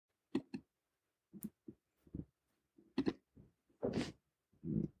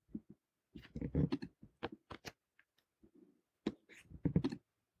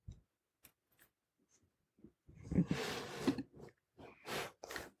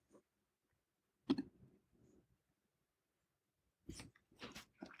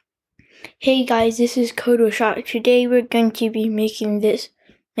Hey guys, this is Kodo Shot. Today we're going to be making this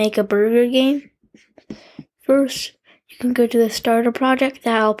Make a Burger game. First, you can go to the starter project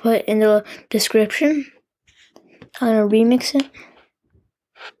that I'll put in the description. I'm gonna remix it.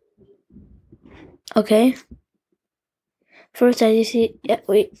 Okay. First, as you see,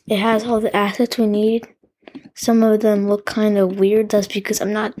 it has all the assets we need. Some of them look kind of weird. That's because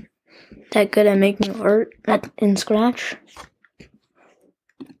I'm not that good at making art in Scratch.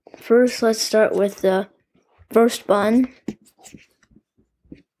 First, let's start with the first button.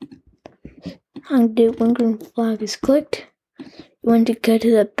 When green flag is clicked, you want to go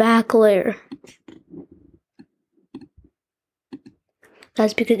to the back layer.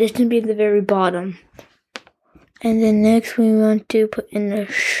 That's because it's going to be at the very bottom. And then next we want to put in the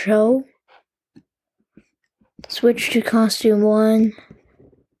show. Switch to costume 1.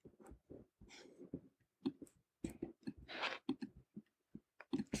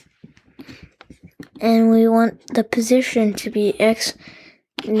 And we want the position to be X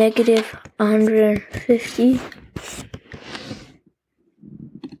negative 150.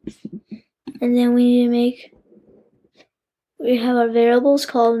 And then we have our variables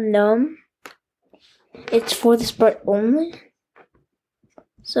called num. It's for the sprite only.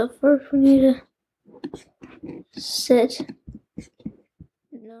 So first we need to set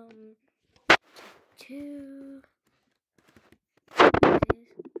num to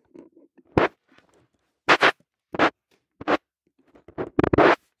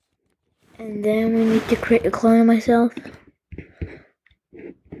and then we need to create a clone of myself.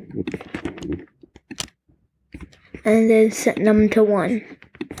 And then set num to 1.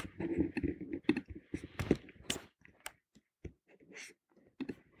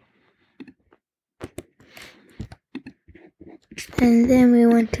 And then we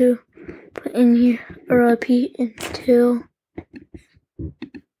want to put in here a repeat until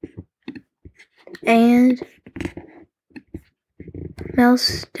and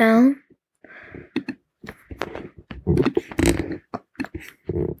mouse down.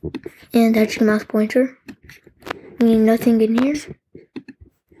 And touch the mouse pointer. We need nothing in here.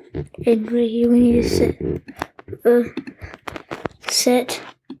 And right here we need to set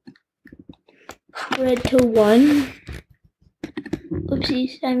red to 1.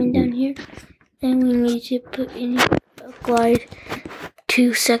 Oopsies, I mean down here. And we need to put in glide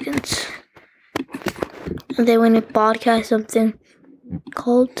 2 seconds. And then we're going to broadcast something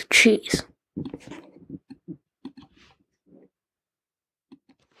called cheese.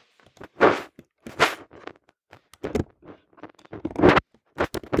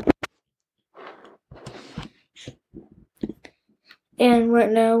 And right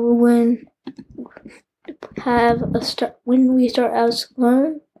now when we start as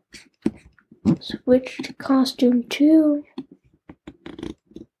clone, switch to costume 2.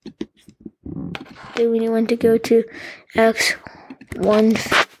 Then we want to go to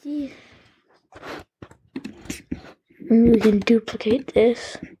X150. And we can duplicate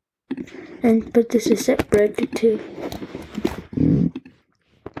this and put this as set red to 2.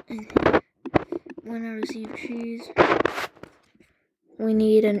 And when I receive cheese, we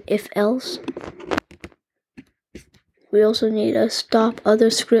need an if else. We also need to stop other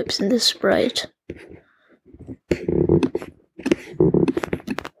scripts in this sprite.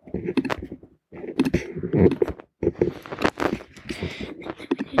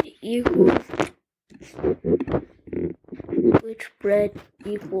 Equal which bread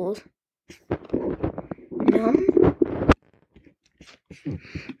equals num.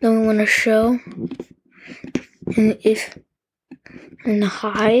 Then we want to show and if and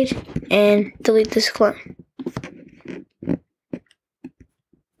hide and delete this clone.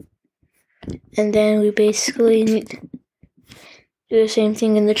 And then we basically need to do the same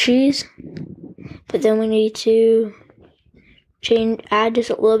thing in the cheese, but then we need to add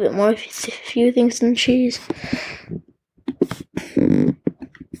just a little bit more, a few things in the cheese.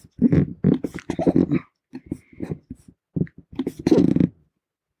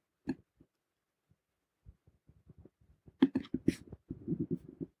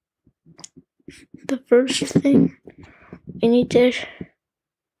 The first thing we need to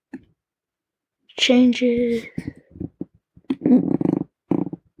change it.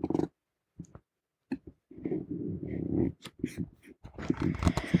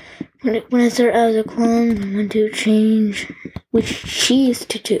 When I start as a clone, I want to change which cheese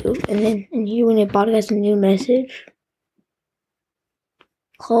to 2. And then in here we need to broadcast a new message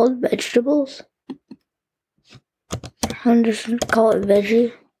called vegetables. I'm just going to call it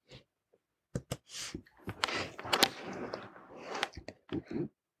veggie.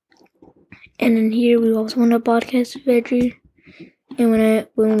 And in here we also want to broadcast veggie And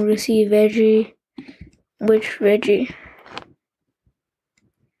when we receive veggie, which veggie?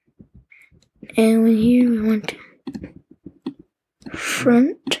 And when here we want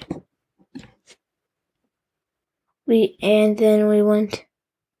front. And then we want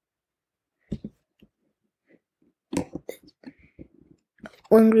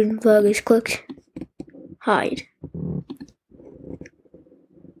when green flag is clicked, hide.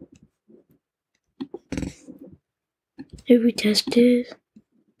 If we test it,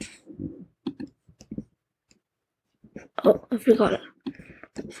 oh, I forgot it.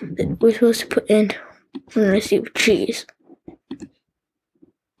 We're supposed to put in when I receive cheese.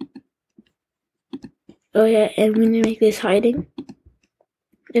 Oh yeah, and we need to make this hiding.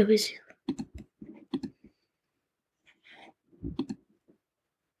 It was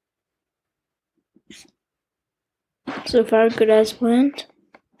so far good as planned.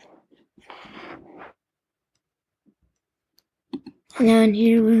 Now in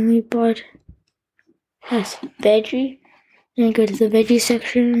here, when we bought has veggie, and go to the veggie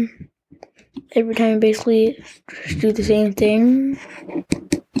section. Every time, basically, just do the same thing.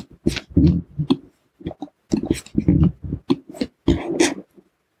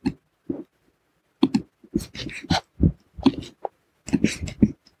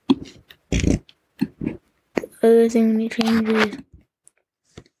 The other thing we need to change is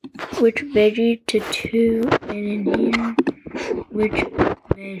which veggie to 2, and in here, which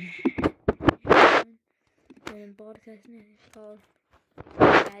veggie. And podcast name is called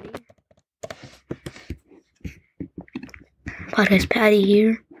Patty. Podcast Patty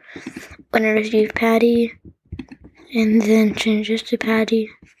here. When I receive Patty, and then change this to Patty.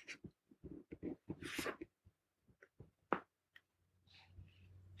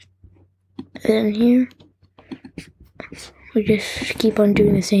 And here, we just keep on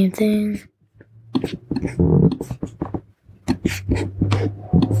doing the same thing.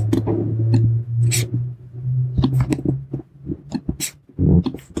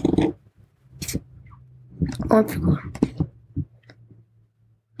 Oh, I forgot.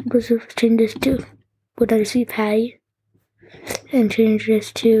 Let's change this to what I receive Patty, and change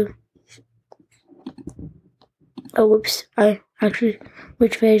this to. Oh, whoops!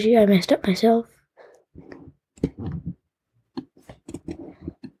 Which veggie? I messed up myself.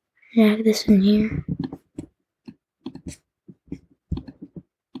 Add this in here.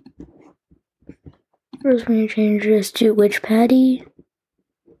 First, we change this to which Patty.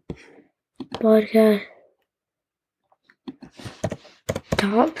 Podcast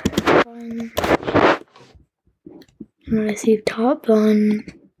top bun. I'm gonna receive top bun,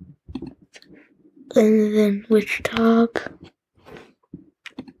 and then which top.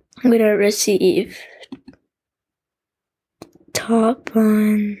 I'm gonna receive top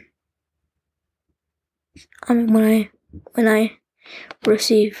bun. I mean, when I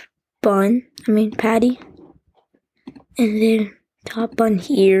receive bun, I mean Patty, and then top bun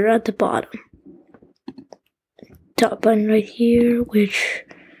here at the bottom. Top bun right here, which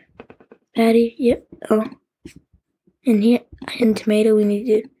Patty, yep. Oh, and here in tomato we need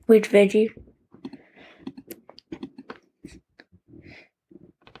to which veggie.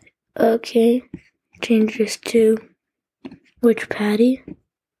 Okay, change this to which Patty.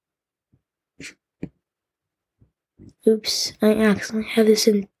 Oops, I accidentally have this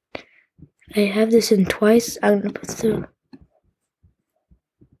in. I have this in twice. I'm gonna put through.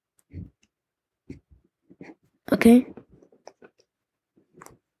 Okay.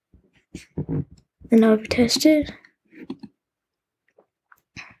 And now I've tested.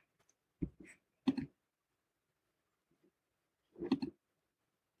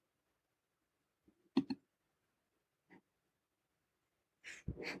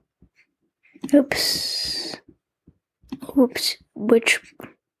 Oops. Oops. Which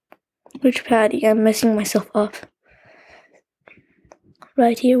Patty? I'm messing myself up.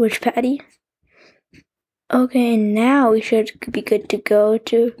 Right here, which Patty? Okay, now we should be good to go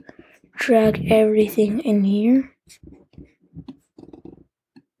to drag everything in here.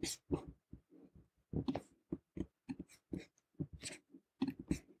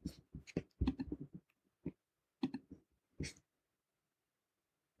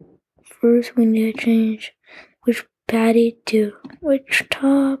 First, we need to change which Patty to which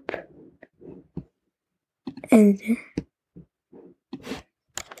top. And then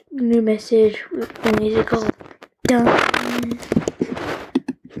new message with the music called done.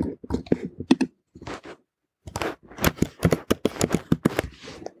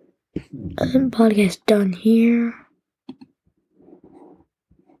 Podcast done here.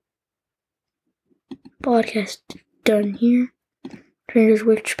 Podcast done here. Changes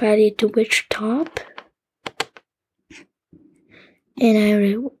which Patty to which top. and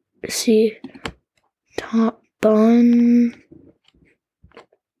I would see top bun,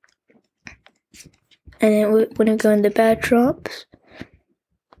 and then when I go in the bad drops,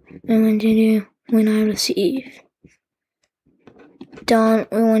 I'm going to do when I receive. Done.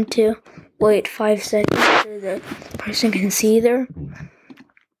 We want to wait 5 seconds so the person can see their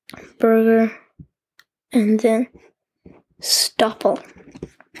burger, and then stopple.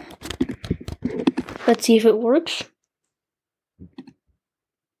 Let's see if it works.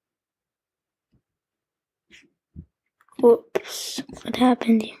 Whoops, what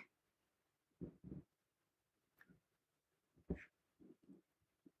happened here?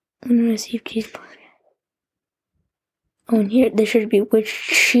 I'm gonna receive cheese burger. Oh, and here there should be which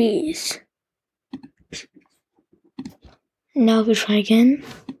cheese. Now we try again.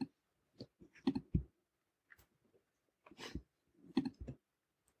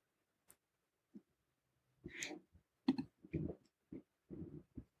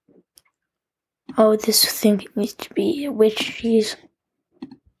 Oh, this thing needs to be which cheese.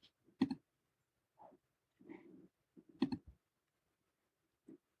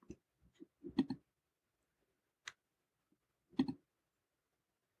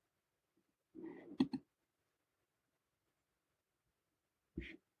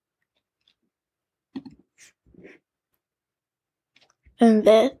 And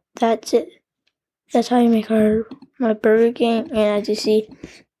that's it. That's how you make my burger game. And as you see,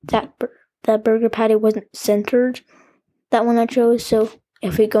 that burger patty wasn't centered. That one I chose. So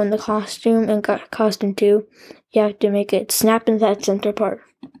if we go in the costume and got costume 2, you have to make it snap in that center part.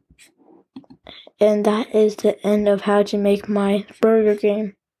 And that is the end of how to make my burger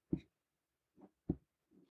game.